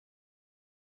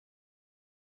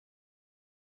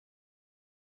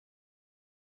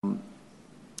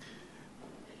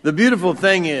The beautiful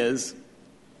thing is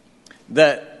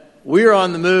that we are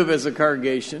on the move as a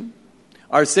congregation.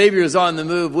 Our Savior is on the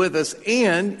move with us,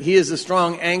 and He is a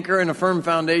strong anchor and a firm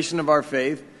foundation of our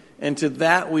faith, and to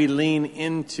that we lean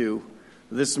into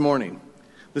this morning.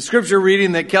 The scripture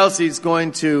reading that Kelsey's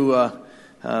going to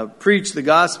preach the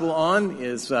gospel on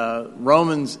is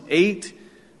Romans 8,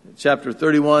 chapter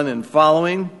 31 and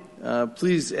following.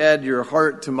 Please add your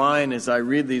heart to mine as I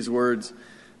read these words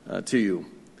to you.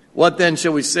 What then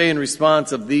shall we say in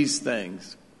response of these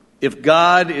things? If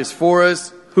God is for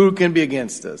us, who can be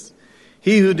against us?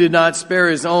 He who did not spare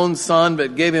his own son,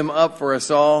 but gave him up for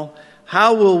us all,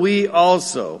 how will we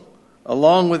also,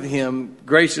 along with him,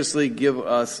 graciously give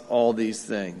us all these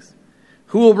things?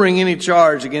 Who will bring any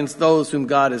charge against those whom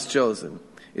God has chosen?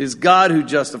 It is God who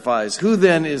justifies. Who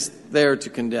then is there to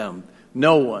condemn?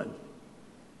 No one.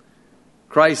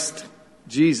 Christ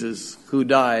Jesus, who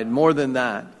died, more than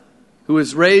that, who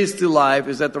is raised to life,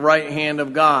 is at the right hand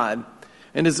of God,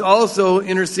 and is also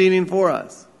interceding for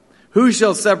us. Who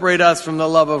shall separate us from the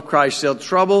love of Christ? Shall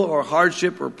trouble or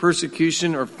hardship or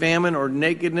persecution or famine or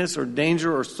nakedness or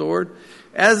danger or sword?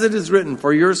 As it is written,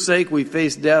 for your sake we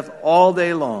face death all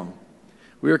day long.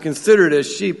 We are considered as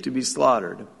sheep to be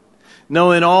slaughtered.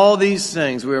 No, in all these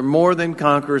things we are more than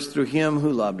conquerors through him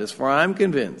who loved us. For I am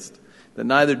convinced that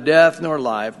neither death nor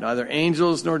life, neither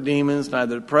angels nor demons,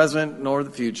 neither the present nor the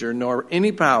future, nor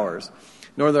any powers,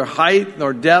 nor their height,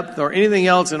 nor depth, nor anything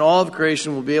else in all of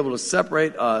creation will be able to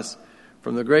separate us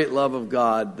from the great love of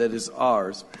God that is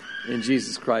ours in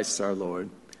Jesus Christ our Lord.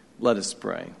 Let us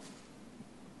pray.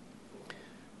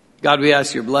 God, we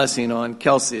ask your blessing on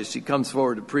Kelsey as she comes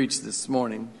forward to preach this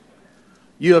morning.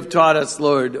 You have taught us,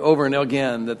 Lord, over and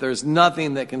again that there's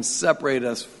nothing that can separate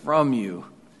us from you.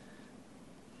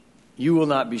 You will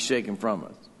not be shaken from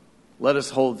us. Let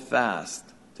us hold fast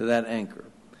to that anchor.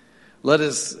 Let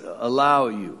us allow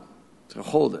you to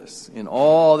hold us in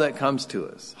all that comes to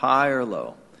us, high or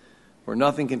low, for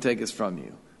nothing can take us from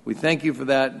you. We thank you for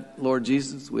that, Lord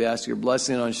Jesus. We ask your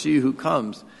blessing on she who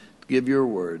comes to give your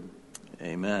word.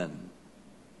 Amen.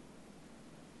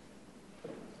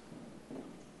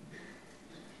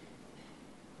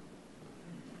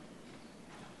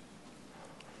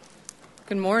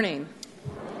 Good morning.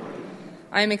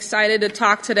 I'm excited to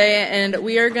talk today, and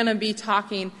we are going to be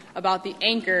talking about the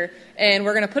anchor, and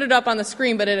we're going to put it up on the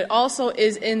screen, but it also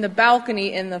is in the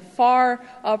balcony in the far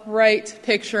upright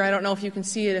picture. I don't know if you can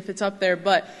see it if it's up there,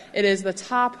 but it is the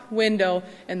top window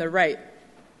in the right.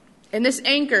 And this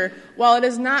anchor, while it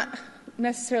is not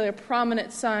necessarily a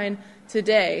prominent sign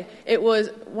today, it was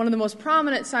one of the most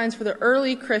prominent signs for the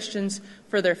early Christians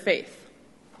for their faith.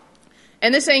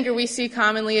 And this anchor we see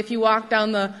commonly, if you walk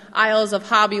down the aisles of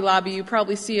Hobby Lobby, you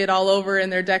probably see it all over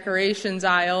in their decorations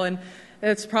aisle, and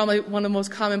it's probably one of the most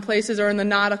common places, or in the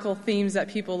nautical themes that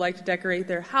people like to decorate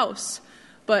their house.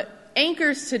 But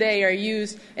anchors today are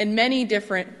used in many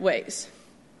different ways.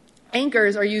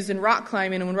 Anchors are used in rock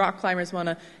climbing, and when rock climbers want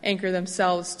to anchor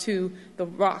themselves to the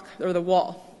rock or the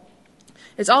wall.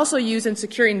 It's also used in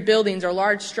securing buildings or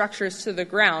large structures to the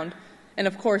ground, and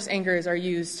of course anchors are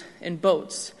used in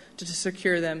boats to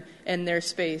secure them in their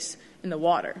space in the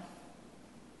water.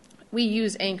 We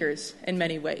use anchors in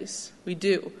many ways. We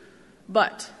do.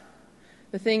 But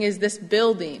the thing is, this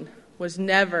building was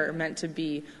never meant to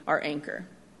be our anchor.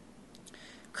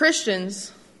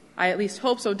 Christians, I at least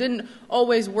hope so, didn't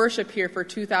always worship here for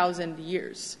 2,000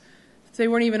 years. They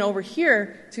weren't even over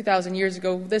here 2,000 years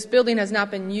ago. This building has not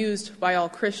been used by all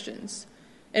Christians.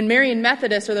 And Marian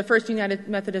Methodist, or the First United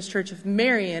Methodist Church of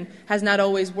Marion, has not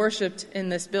always worshipped in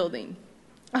this building.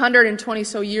 120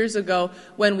 so years ago,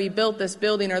 when we built this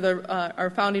building, or our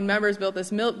founding members built this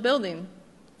building,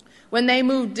 when they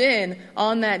moved in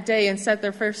on that day and set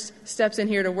their first steps in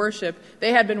here to worship,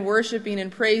 they had been worshiping and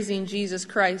praising Jesus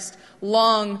Christ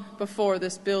long before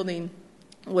this building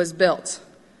was built.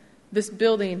 This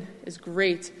building is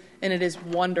great and it is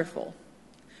wonderful.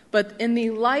 But in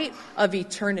the light of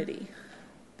eternity,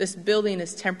 this building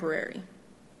is temporary.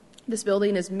 This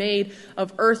building is made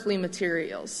of earthly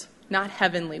materials, not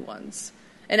heavenly ones.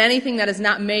 And anything that is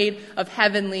not made of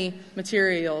heavenly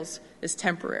materials is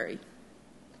temporary.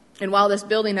 And while this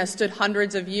building has stood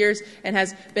hundreds of years and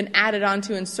has been added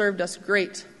onto and served us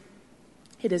great,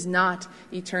 it is not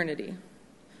eternity.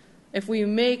 If we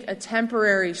make a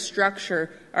temporary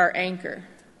structure our anchor,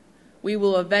 we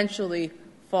will eventually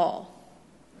fall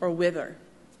or wither.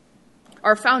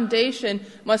 Our foundation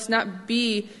must not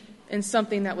be in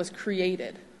something that was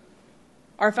created.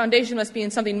 Our foundation must be in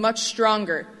something much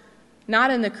stronger, not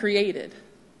in the created,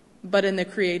 but in the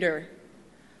Creator.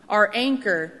 Our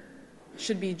anchor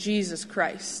should be Jesus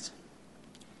Christ.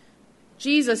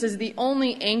 Jesus is the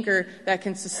only anchor that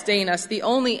can sustain us, the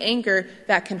only anchor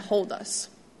that can hold us.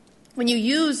 When you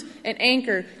use an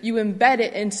anchor, you embed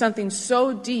it in something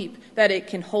so deep that it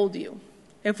can hold you.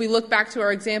 If we look back to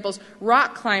our examples,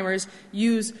 rock climbers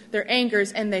use their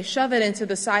anchors and they shove it into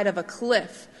the side of a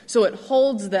cliff so it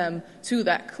holds them to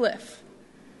that cliff.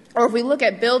 Or if we look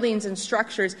at buildings and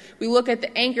structures, we look at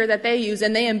the anchor that they use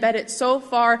and they embed it so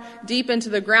far deep into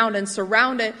the ground and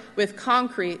surround it with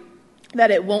concrete that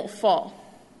it won't fall.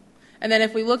 And then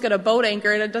if we look at a boat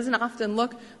anchor, and it doesn't often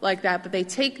look like that, but they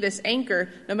take this anchor,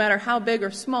 no matter how big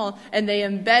or small, and they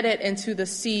embed it into the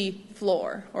sea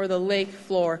floor or the lake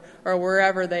floor or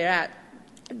wherever they're at.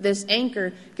 This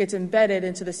anchor gets embedded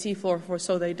into the sea floor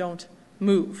so they don't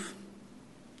move.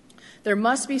 There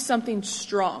must be something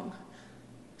strong,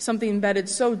 something embedded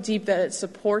so deep that it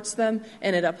supports them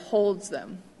and it upholds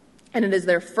them, and it is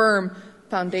their firm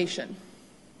foundation.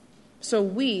 So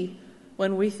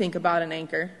when we think about an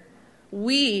anchor,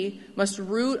 we must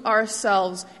root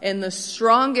ourselves in the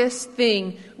strongest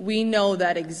thing we know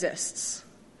that exists.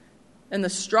 And the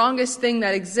strongest thing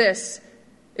that exists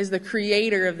is the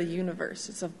creator of the universe.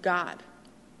 It's of God.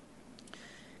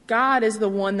 God is the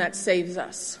one that saves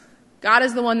us. God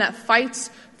is the one that fights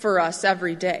for us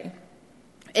every day.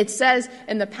 It says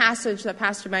in the passage that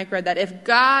Pastor Mike read that if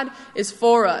God is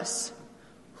for us,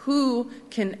 who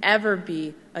can ever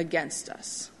be against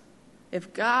us?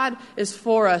 If God is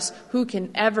for us, who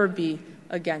can ever be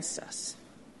against us?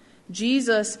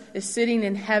 Jesus is sitting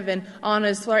in heaven on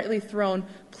his earthly throne,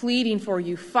 pleading for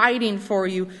you, fighting for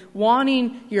you,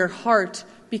 wanting your heart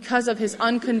because of his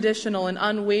unconditional and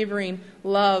unwavering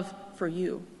love for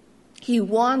you. He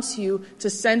wants you to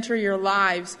center your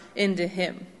lives into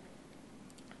him.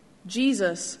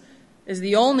 Jesus is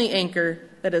the only anchor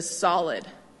that is solid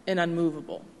and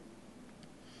unmovable.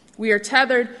 We are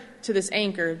tethered to this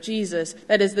anchor of Jesus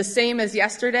that is the same as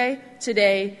yesterday,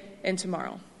 today, and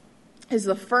tomorrow. Is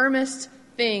the firmest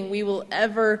thing we will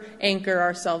ever anchor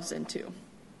ourselves into.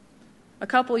 A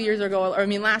couple years ago,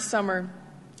 last summer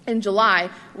in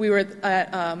July, we were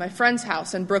at my friend's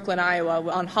house in Brooklyn, Iowa,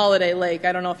 on Holiday Lake.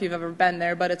 I don't know if you've ever been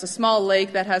there, but it's a small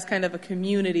lake that has kind of a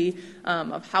community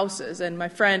of houses, and my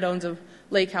friend owns a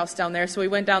lake house down there, so we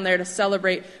went down there to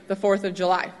celebrate the 4th of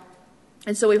July.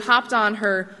 And so we hopped on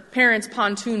her parents'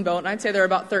 pontoon boat, and I'd say there were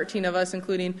about 13 of us,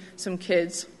 including some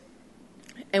kids.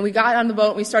 And we got on the boat,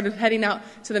 and we started heading out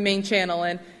to the main channel.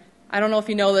 And I don't know if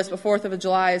you know this, but 4th of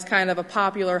July is kind of a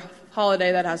popular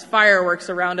holiday that has fireworks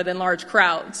around it in large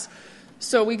crowds.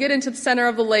 So we get into the center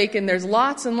of the lake, and there's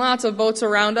lots and lots of boats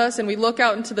around us, and we look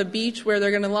out into the beach where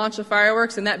they're going to launch the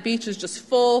fireworks, and that beach is just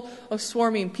full of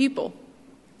swarming people.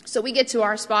 So we get to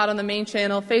our spot on the main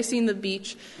channel facing the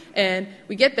beach, and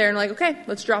we get there and we're like, okay,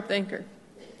 let's drop the anchor.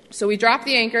 So we drop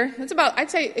the anchor. It's about, I'd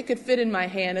say it could fit in my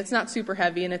hand. It's not super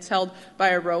heavy, and it's held by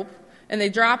a rope. And they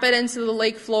drop it into the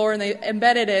lake floor, and they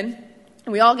embed it in.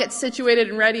 And we all get situated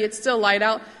and ready. It's still light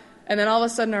out. And then all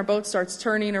of a sudden, our boat starts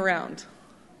turning around.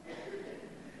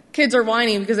 Kids are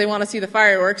whining because they want to see the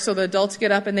fireworks, so the adults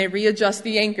get up and they readjust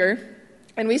the anchor.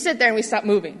 And we sit there and we stop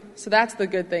moving. So that's the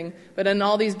good thing. But then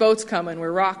all these boats come and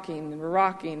we're rocking and we're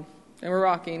rocking and we're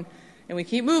rocking. And we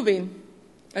keep moving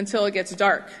until it gets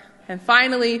dark. And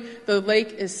finally, the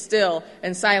lake is still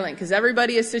and silent because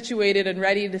everybody is situated and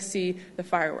ready to see the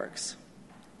fireworks.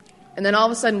 And then all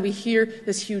of a sudden we hear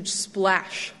this huge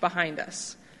splash behind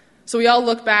us. So we all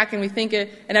look back and we think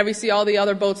it, and then we see all the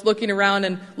other boats looking around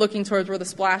and looking towards where the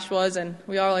splash was. And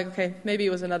we all are like, okay, maybe it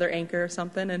was another anchor or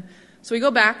something. And so we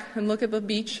go back and look at the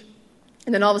beach,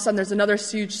 and then all of a sudden there's another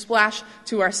huge splash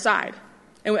to our side.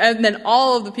 And then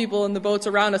all of the people in the boats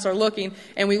around us are looking,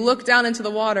 and we look down into the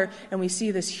water, and we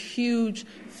see this huge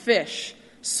fish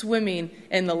swimming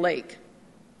in the lake.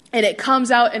 And it comes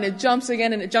out, and it jumps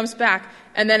again, and it jumps back,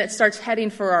 and then it starts heading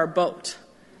for our boat.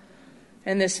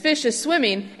 And this fish is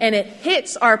swimming, and it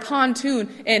hits our pontoon,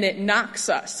 and it knocks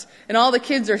us. And all the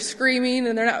kids are screaming,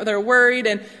 and they're worried.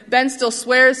 And Ben still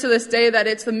swears to this day that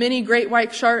it's the mini great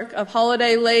white shark of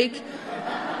Holiday Lake.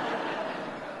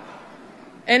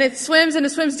 And it swims, and it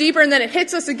swims deeper, and then it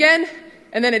hits us again,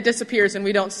 and then it disappears, and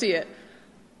we don't see it.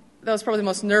 That was probably the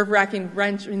most nerve-wracking,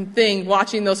 wrenching thing,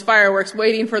 watching those fireworks,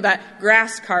 waiting for that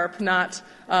grass carp, not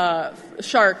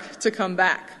shark, to come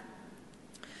back.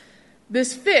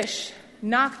 This fish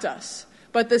knocked us.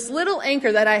 But this little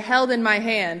anchor that I held in my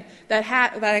hand, that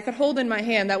I could hold in my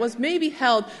hand, that was maybe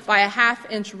held by a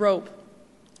 1/2-inch rope,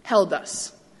 held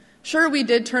us. Sure, we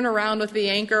did turn around with the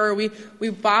anchor, or we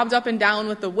bobbed up and down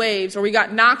with the waves, or we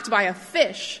got knocked by a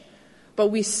fish, but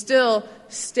we still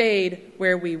stayed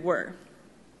where we were.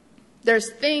 There's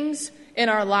things in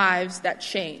our lives that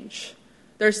change.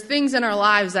 There's things in our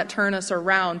lives that turn us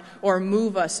around or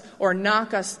move us or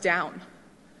knock us down.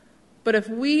 But if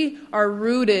we are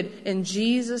rooted in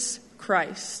Jesus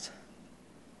Christ,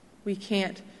 we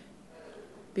can't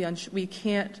be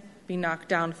knocked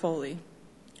down fully.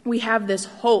 We have this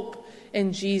hope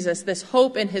in Jesus, this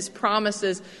hope in his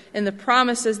promises, and the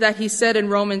promises that he said in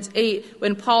Romans 8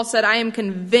 when Paul said, I am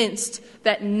convinced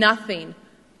that nothing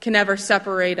can ever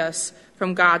separate us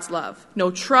from God's love.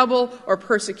 No trouble or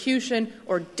persecution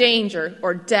or danger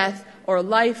or death or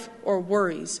life or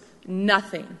worries.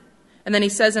 Nothing. And then he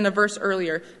says in a verse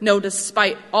earlier, no,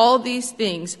 despite all these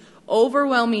things,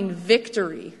 overwhelming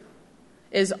victory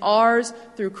is ours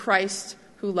through Christ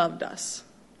who loved us.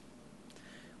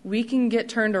 We can get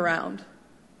turned around.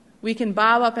 We can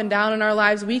bob up and down in our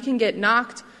lives. We can get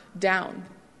knocked down.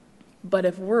 But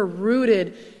if we're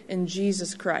rooted in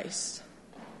Jesus Christ,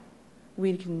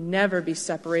 we can never be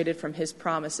separated from his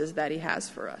promises that he has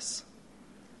for us.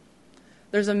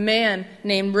 There's a man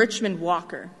named Richmond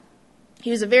Walker. He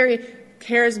was a very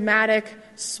charismatic,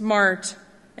 smart,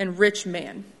 and rich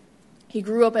man. He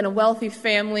grew up in a wealthy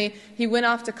family. He went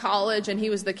off to college, and he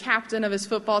was the captain of his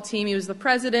football team. He was the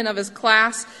president of his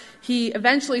class. He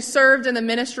eventually served in the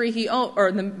military.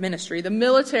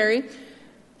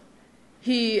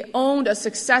 He owned a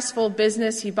successful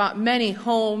business. He bought many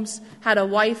homes, had a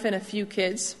wife and a few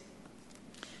kids.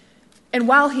 And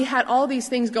while he had all these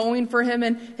things going for him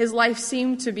and his life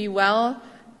seemed to be well,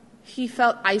 he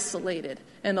felt isolated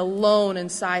and alone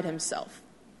inside himself.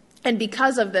 And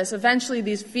because of this, eventually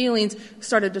these feelings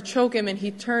started to choke him, and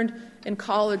he turned in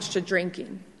college to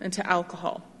drinking and to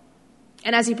alcohol.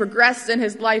 And as he progressed in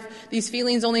his life, these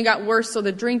feelings only got worse, so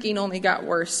the drinking only got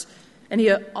worse. And he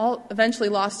eventually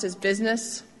lost his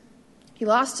business. He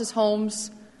lost his homes.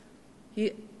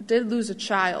 He did lose a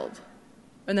child.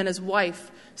 And then his wife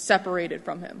separated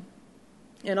from him.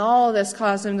 And all of this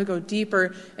caused him to go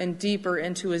deeper and deeper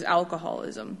into his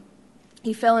alcoholism.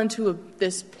 He fell into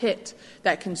this pit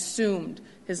that consumed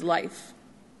his life.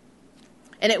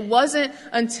 And it wasn't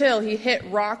until he hit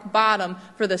rock bottom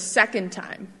for the second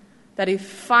time that he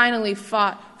finally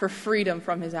fought for freedom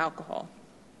from his alcohol.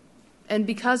 And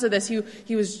because of this,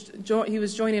 he was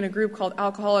joining a group called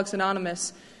Alcoholics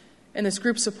Anonymous, and this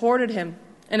group supported him.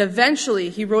 And eventually,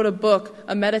 he wrote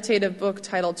a meditative book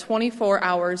titled 24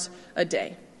 Hours a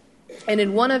Day. And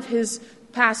in one of his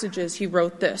passages, he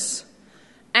wrote this: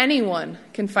 anyone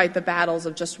can fight the battles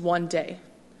of just one day.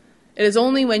 It is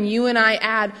only when you and I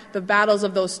add the battles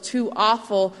of those two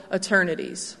awful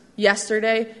eternities,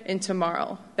 yesterday and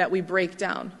tomorrow, that we break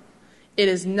down. It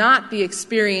is not the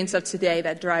experience of today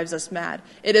that drives us mad.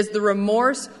 It is the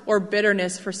remorse or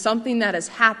bitterness for something that has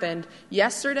happened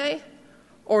yesterday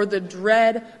or the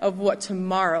dread of what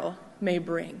tomorrow may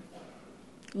bring.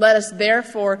 Let us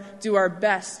therefore do our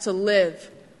best to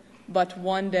live but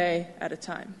one day at a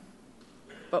time.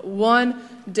 But one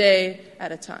day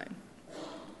at a time.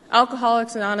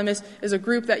 Alcoholics Anonymous is a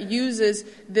group that uses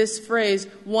this phrase,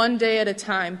 one day at a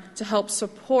time, to help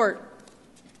support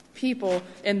people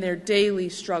in their daily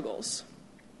struggles.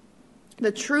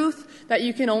 The truth that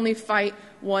you can only fight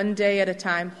one day at a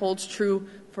time holds true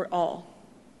for all.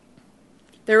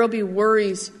 There will be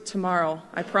worries tomorrow,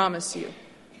 I promise you.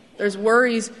 There's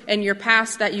worries in your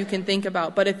past that you can think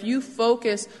about, but if you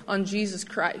focus on Jesus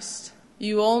Christ,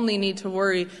 you only need to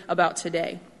worry about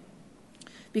today.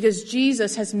 Because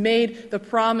Jesus has made the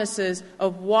promises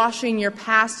of washing your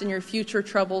past and your future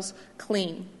troubles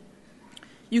clean.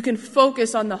 You can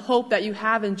focus on the hope that you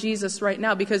have in Jesus right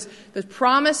now, because the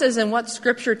promises and what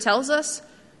Scripture tells us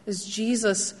is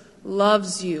Jesus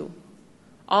loves you,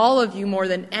 all of you, more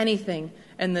than anything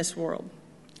in this world.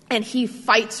 And he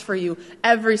fights for you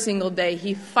every single day.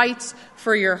 He fights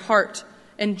for your heart.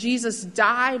 And Jesus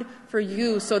died for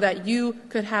you so that you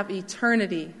could have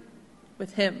eternity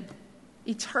with him.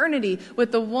 Eternity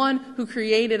with the one who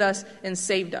created us and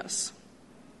saved us.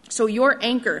 So your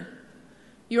anchor,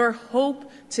 your hope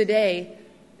today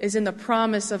is in the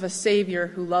promise of a Savior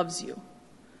who loves you.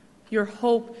 Your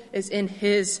hope is in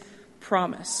his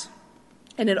promise.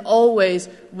 And it always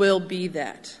will be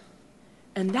that.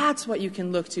 And that's what you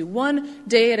can look to. One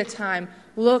day at a time,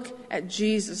 look at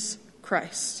Jesus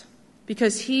Christ.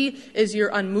 Because he is your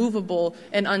unmovable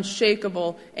and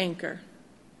unshakable anchor.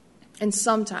 And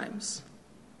sometimes,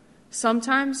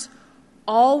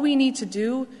 all we need to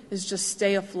do is just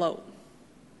stay afloat.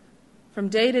 From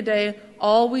day to day,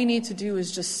 all we need to do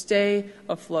is just stay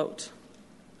afloat.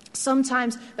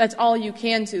 Sometimes that's all you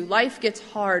can do. Life gets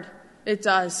hard. It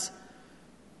does.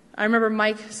 I remember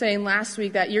Mike saying last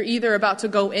week that you're either about to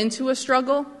go into a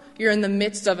struggle, you're in the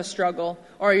midst of a struggle,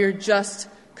 or you're just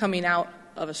coming out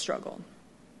of a struggle.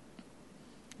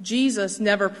 Jesus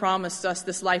never promised us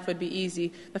this life would be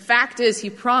easy. The fact is, he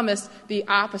promised the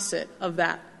opposite of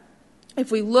that.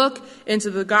 If we look into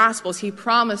the Gospels, he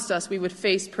promised us we would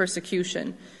face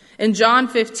persecution. In John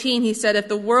 15, he said, if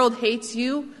the world hates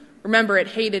you, remember it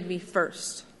hated me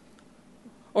first.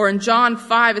 Or in John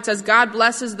 5, it says, God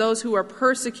blesses those who are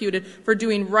persecuted for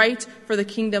doing right, for the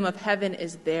kingdom of heaven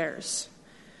is theirs.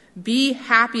 Be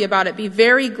happy about it. Be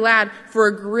very glad, for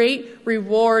a great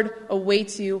reward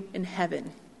awaits you in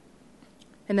heaven.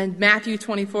 And then Matthew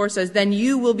 24 says, then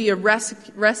you will be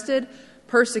arrested,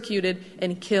 persecuted,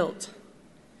 and killed.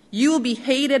 You will be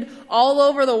hated all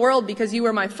over the world because you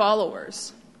are my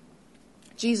followers.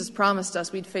 Jesus promised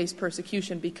us we'd face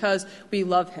persecution because we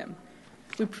love him.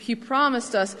 He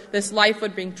promised us this life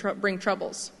would bring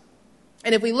troubles.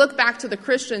 And if we look back to the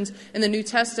Christians in the New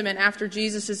Testament after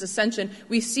Jesus' ascension,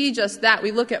 we see just that.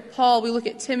 We look at Paul, we look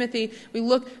at Timothy, we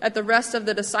look at the rest of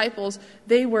the disciples.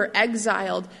 They were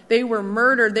exiled, they were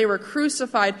murdered, they were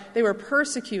crucified, they were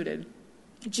persecuted.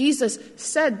 Jesus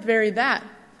said that.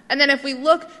 And then if we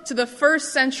look to the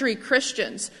first century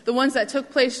Christians, the ones that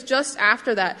took place just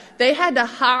after that, they had to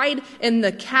hide in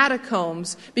the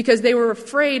catacombs because they were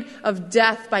afraid of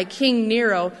death by King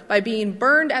Nero, by being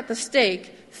burned at the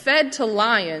stake, fed to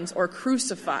lions, or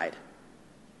crucified.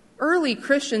 Early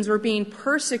Christians were being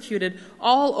persecuted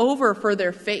all over for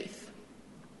their faith.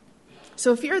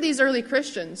 So if you're these early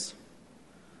Christians,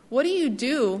 what do you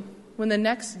do when the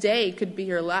next day could be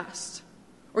your last?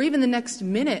 Or even the next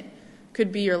minute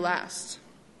could be your last?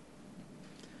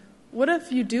 What if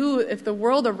the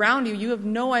world around you, you have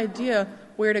no idea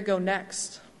where to go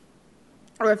next?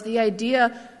 Or if the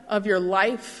idea of your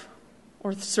life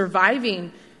or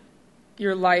surviving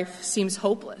your life seems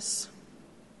hopeless?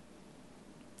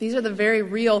 These are the very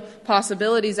real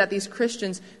possibilities that these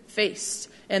Christians faced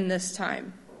in this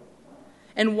time.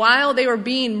 And while they were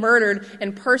being murdered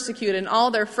and persecuted and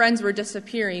all their friends were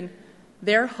disappearing,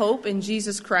 their hope in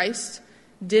Jesus Christ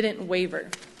didn't waver.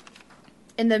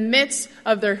 In the midst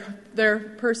of their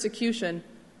persecution,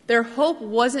 their hope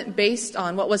wasn't based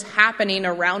on what was happening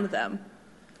around them.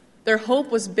 Their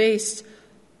hope was based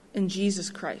in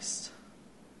Jesus Christ.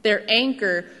 Their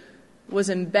anchor was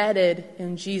embedded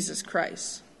in Jesus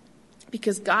Christ.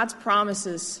 Because God's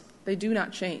promises, they do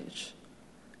not change.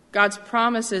 God's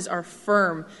promises are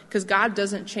firm because God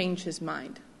doesn't change his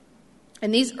mind.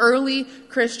 And these early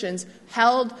Christians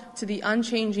held to the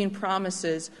unchanging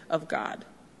promises of God.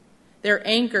 Their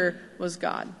anchor was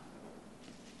God.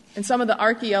 And some of the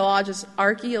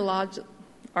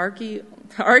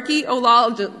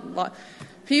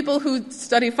people who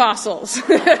study fossils,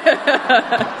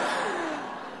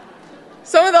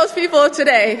 some of those people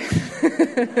today,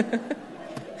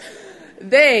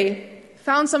 they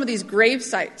found some of these grave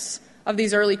sites of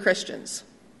these early Christians.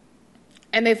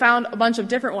 And they found a bunch of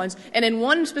different ones. And in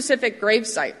one specific grave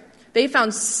site, they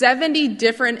found 70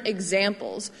 different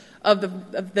examples of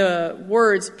the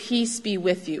words, peace be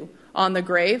with you, on the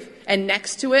grave. And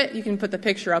next to it, you can put the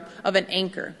picture up of an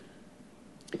anchor.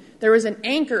 There was an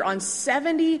anchor on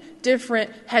 70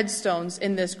 different headstones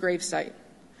in this grave site.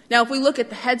 Now, if we look at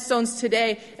the headstones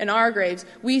today in our graves,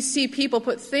 we see people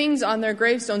put things on their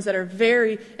gravestones that are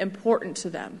very important to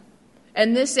them.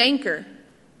 And this anchor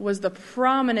was the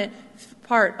prominent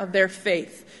part of their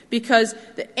faith, because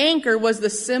the anchor was the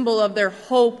symbol of their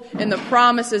hope and the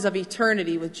promises of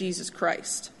eternity with Jesus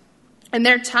Christ. In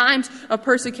their times of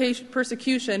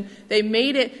persecution, they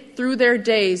made it through their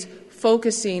days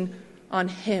focusing on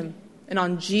him and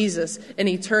on Jesus in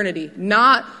eternity,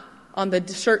 not on the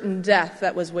certain death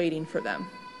that was waiting for them.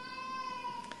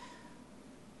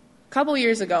 A couple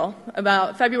years ago,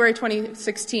 about February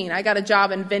 2016, I got a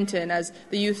job in Vinton as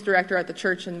the youth director at the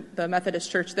church, in the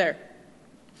Methodist church there.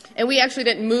 And we actually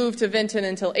didn't move to Vinton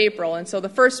until April. And so the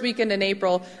first weekend in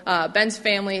April, Ben's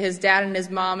family, his dad and his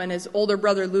mom and his older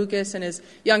brother Lucas and his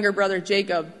younger brother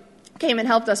Jacob came and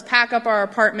helped us pack up our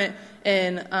apartment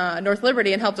in North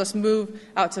Liberty and helped us move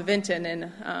out to Vinton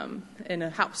in a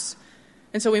house.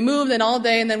 And so we moved in all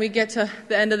day, and then we get to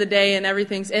the end of the day and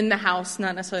everything's in the house,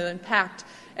 not necessarily unpacked.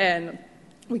 And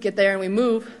we get there and we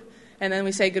move, and then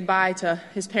we say goodbye to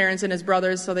his parents and his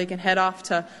brothers so they can head off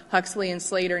to Huxley and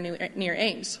Slater near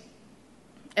Ames.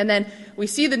 And then we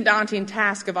see the daunting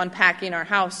task of unpacking our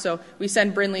house, so we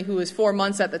send Brinley, who was 4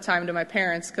 months at the time, to my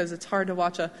parents because it's hard to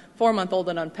watch a 4-month-old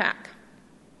and unpack.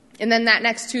 And then that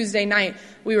next Tuesday night,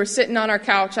 we were sitting on our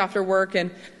couch after work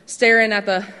and staring at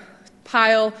the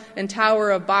pile and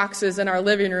tower of boxes in our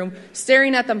living room,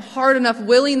 staring at them hard enough,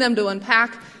 willing them to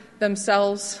unpack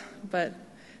themselves, but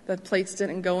the plates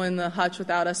didn't go in the hutch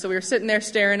without us. So we were sitting there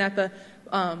staring at the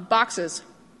boxes.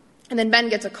 And then Ben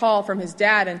gets a call from his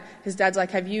dad, and his dad's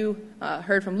like, have you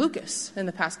heard from Lucas in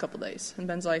the past couple days? And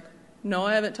Ben's like, no,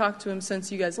 I haven't talked to him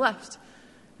since you guys left.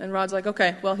 And Rod's like,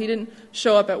 okay, well, he didn't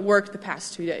show up at work the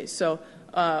past 2 days, so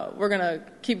we're going to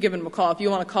keep giving him a call. If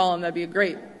you want to call him, that'd be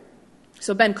great.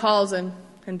 So Ben calls him,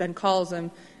 and Ben calls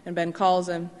him, and Ben calls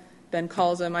him. Ben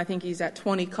calls him. I think he's at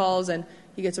 20 calls, and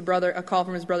he gets a call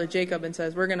from his brother Jacob and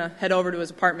says, we're going to head over to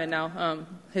his apartment now,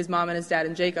 his mom and his dad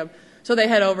and Jacob. So they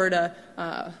head over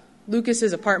to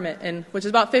Lucas's apartment, which is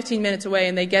about 15 minutes away,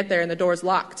 and they get there, and the door's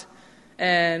locked.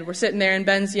 And we're sitting there, and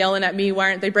Ben's yelling at me, why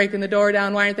aren't they breaking the door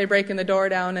down? Why aren't they breaking the door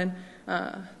down? And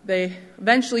they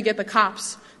eventually get the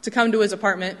cops to come to his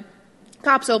apartment.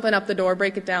 Cops open up the door,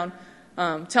 break it down,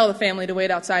 tell the family to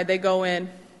wait outside. They go in.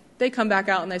 They come back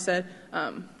out, and they said,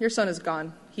 your son is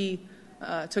gone. He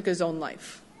took his own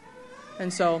life.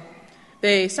 And so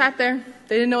they sat there.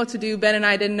 They didn't know what to do. Ben and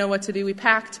I didn't know what to do. We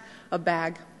packed a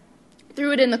bag,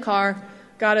 threw it in the car,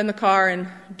 got in the car, and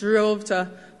drove to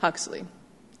Huxley.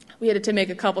 We had to make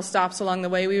a couple stops along the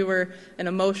way. We were an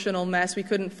emotional mess. We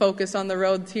couldn't focus on the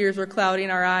road. Tears were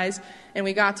clouding our eyes. And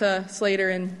we got to Slater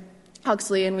and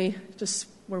Huxley, and we just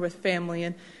were with family.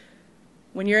 And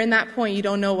when you're in that point, you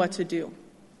don't know what to do.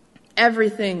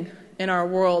 Everything in our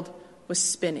world was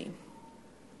spinning.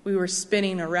 We were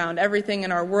spinning around. Everything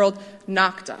in our world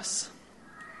knocked us.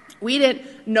 We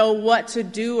didn't know what to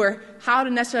do or how to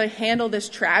necessarily handle this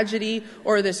tragedy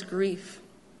or this grief.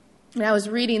 And I was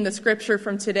reading the scripture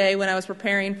from today when I was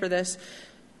preparing for this.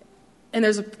 And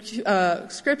there's a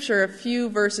scripture a few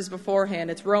verses beforehand.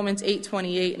 It's Romans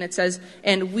 8:28, and it says,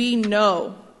 and we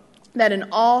know that in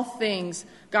all things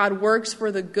God works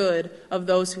for the good of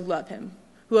those who love him,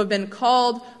 who have been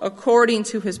called according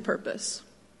to his purpose.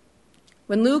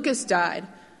 When Lucas died,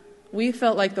 we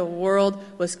felt like the world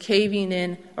was caving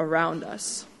in around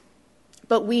us.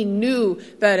 But we knew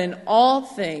that in all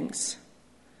things,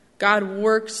 God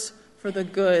works for the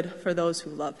good for those who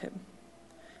love him.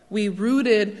 We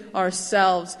rooted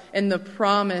ourselves in the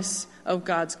promise of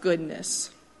God's goodness.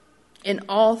 In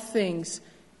all things,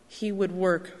 he would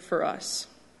work for us.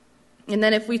 And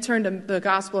then if we turn to the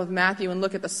Gospel of Matthew and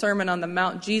look at the Sermon on the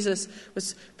Mount, Jesus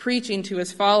was preaching to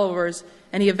his followers,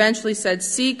 and he eventually said,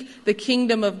 seek the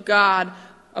kingdom of God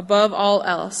above all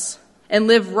else, and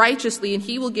live righteously, and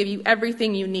he will give you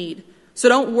everything you need. So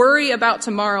don't worry about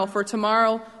tomorrow, for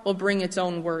tomorrow will bring its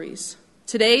own worries.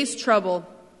 Today's trouble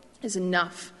is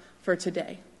enough for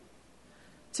today.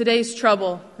 Today's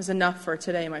trouble is enough for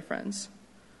today, my friends.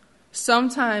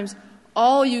 Sometimes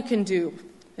all you can do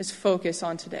is focus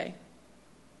on today.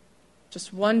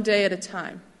 Just one day at a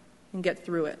time and get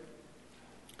through it.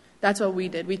 That's what we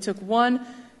did. We took one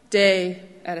day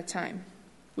at a time.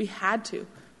 We had to.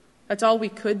 That's all we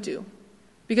could do.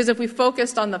 Because if we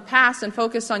focused on the past and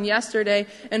focused on yesterday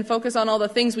and focused on all the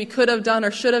things we could have done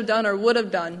or should have done or would have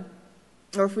done,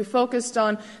 or if we focused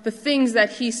on the things that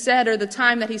he said or the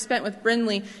time that he spent with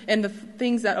Brindley and the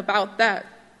things that about that,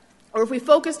 or if we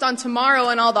focused on tomorrow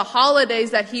and all the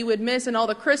holidays that he would miss and all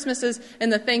the Christmases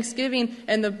and the Thanksgiving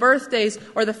and the birthdays,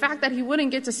 or the fact that he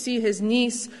wouldn't get to see his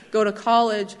niece go to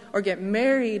college or get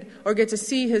married or get to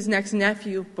see his next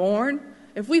nephew born,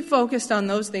 if we focused on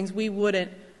those things, we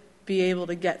wouldn't be able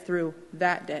to get through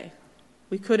that day.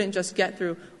 We couldn't just get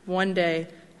through one day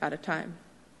at a time.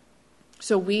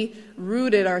 So we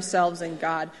rooted ourselves in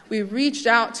God. We reached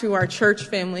out to our church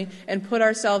family and put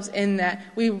ourselves in that.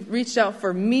 We reached out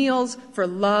for meals, for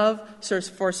love,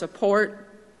 for support.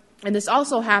 And this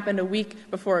also happened a week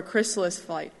before a Chrysalis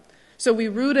flight. So we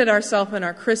rooted ourselves in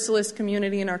our Chrysalis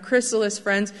community and our Chrysalis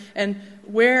friends and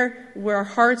where our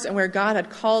hearts and where God had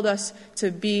called us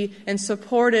to be, and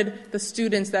supported the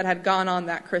students that had gone on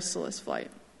that Chrysalis flight.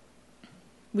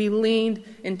 We leaned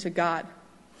into God,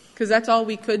 because that's all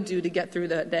we could do to get through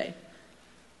that day.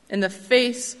 In the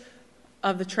face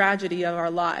of the tragedy of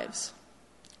our lives,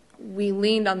 we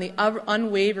leaned on the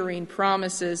unwavering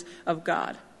promises of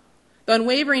God. The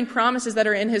unwavering promises that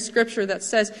are in his scripture that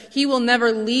says he will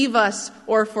never leave us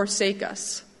or forsake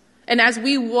us. And as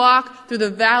we walk through the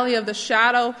valley of the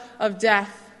shadow of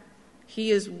death,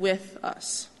 he is with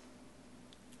us.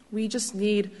 We just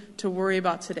need to worry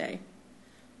about today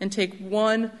and take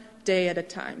one day at a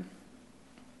time,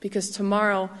 because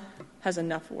tomorrow has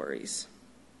enough worries.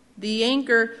 The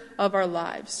anchor of our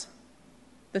lives,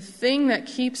 the thing that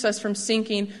keeps us from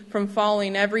sinking, from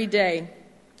falling every day,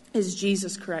 is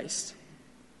Jesus Christ.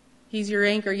 He's your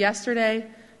anchor yesterday,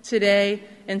 today,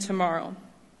 and tomorrow.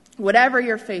 Whatever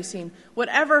you're facing,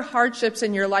 whatever hardships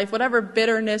in your life, whatever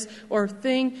bitterness or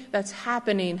thing that's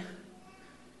happening,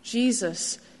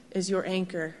 Jesus is your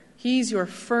anchor. He's your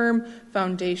firm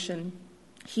foundation.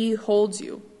 He holds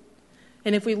you.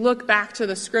 And if we look back to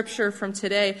the scripture from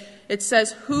today, it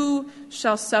says, "Who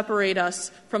shall separate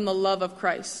us from the love of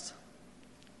Christ?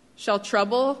 Shall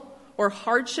trouble or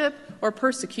hardship or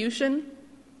persecution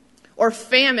or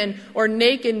famine or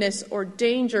nakedness or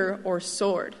danger or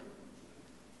sword?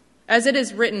 As it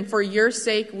is written, for your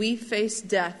sake we face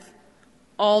death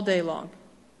all day long.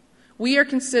 We are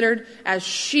considered as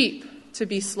sheep to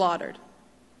be slaughtered.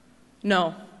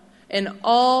 No, in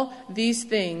all these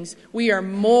things we are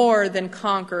more than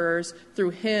conquerors through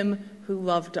him who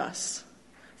loved us.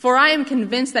 For I am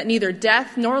convinced that neither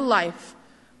death nor life,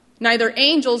 neither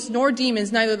angels nor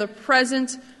demons, neither the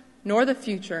present nor the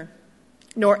future,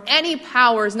 nor any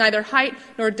powers, neither height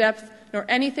nor depth, nor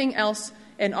anything else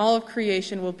in all of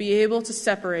creation will be able to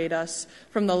separate us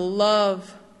from the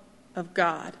love of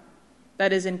God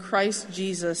that is in Christ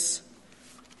Jesus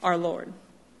our Lord."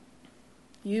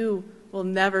 You will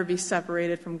never be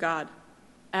separated from God,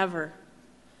 ever.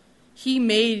 He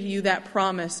made you that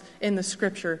promise in the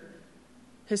scripture.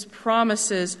 His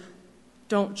promises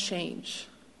don't change.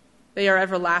 They are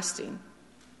everlasting.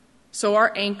 So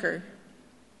our anchor,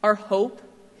 our hope,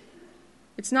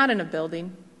 it's not in a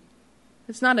building.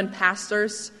 It's not in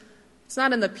pastors. It's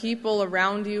not in the people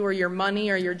around you or your money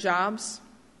or your jobs.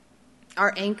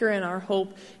 Our anchor and our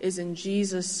hope is in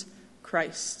Jesus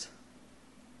Christ.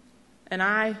 And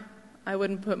I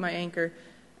wouldn't put my anchor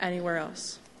anywhere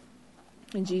else.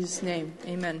 In Jesus' name,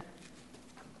 amen.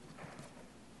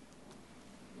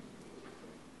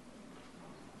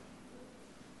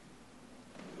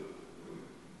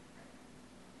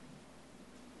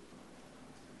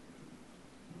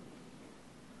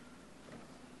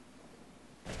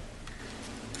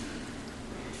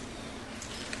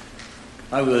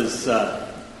 I was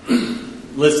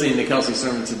listening to Kelsey's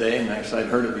sermon today, and actually I'd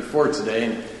heard it before today,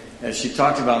 and as she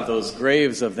talked about those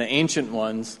graves of the ancient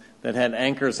ones that had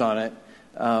anchors on it,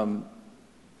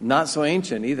 not so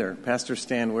ancient either. Pastor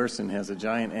Stan Weirson has a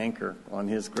giant anchor on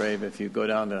his grave. If you go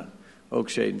down to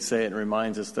Oakshade and say it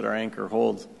reminds us that our anchor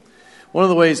holds. One of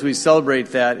the ways we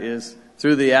celebrate that is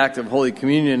through the act of Holy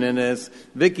Communion. And as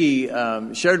Vicki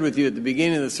shared with you at the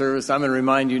beginning of the service, I'm going to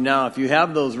remind you now, if you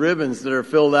have those ribbons that are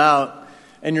filled out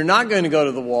and you're not going to go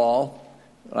to the wall,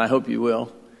 I hope you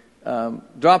will,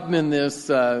 drop them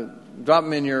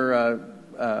in your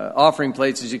offering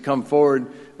plates as you come forward,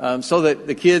 so that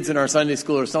the kids in our Sunday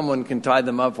school or someone can tie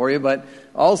them up for you. But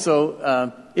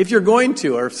also, if you're going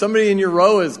to, or if somebody in your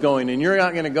row is going and you're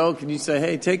not going to go, can you say,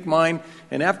 "Hey, take mine"?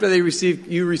 And after you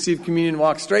receive communion,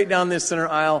 walk straight down this center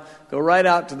aisle, go right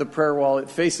out to the prayer wall. It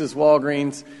faces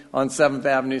Walgreens on 7th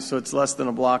Avenue, so it's less than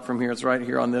a block from here. It's right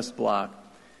here on this block.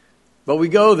 But we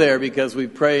go there because we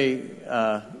pray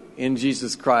in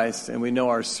Jesus Christ, and we know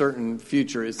our certain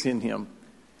future is in him.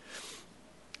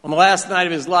 On the last night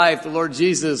of his life, the Lord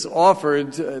Jesus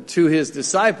offered to his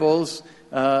disciples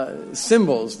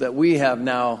symbols that we have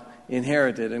now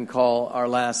inherited and call our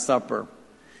Last Supper.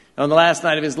 On the last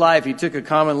night of his life, he took a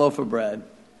common loaf of bread.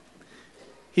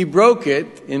 He broke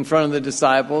it in front of the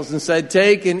disciples and said,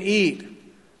 "Take and eat.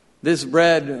 This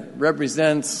bread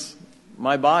represents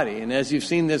my body. And as you've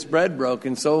seen this bread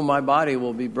broken, so my body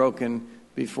will be broken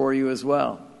before you as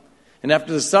well." And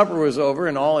after the supper was over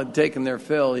and all had taken their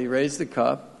fill, he raised the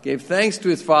cup, gave thanks to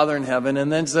his Father in heaven,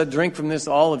 and then said, "Drink from this,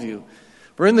 all of you.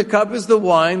 For in the cup is the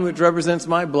wine which represents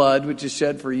my blood, which is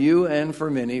shed for you and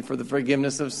for many for the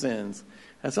forgiveness of sins.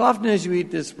 As often as you eat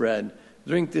this bread,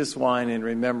 drink this wine in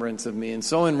remembrance of me." And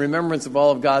so in remembrance of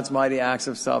all of God's mighty acts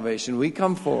of salvation, we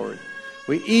come forward.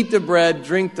 We eat the bread,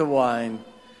 drink the wine,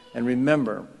 and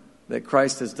remember that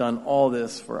Christ has done all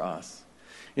this for us.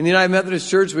 In the United Methodist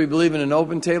Church, we believe in an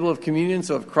open table of communion.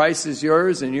 So if Christ is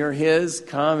yours and you're his,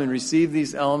 come and receive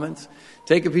these elements.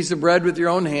 Take a piece of bread with your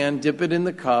own hand, dip it in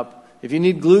the cup. If you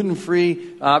need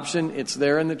gluten-free option, it's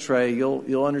there in the tray.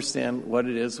 You'll understand what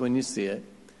it is when you see it.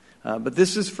 But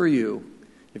this is for you.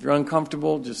 If you're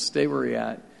uncomfortable, just stay where you're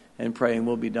at and pray, and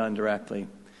we'll be done directly.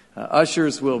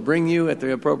 Ushers will bring you at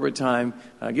the appropriate time.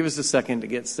 Give us a second to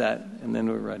get set, and then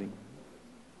we're ready.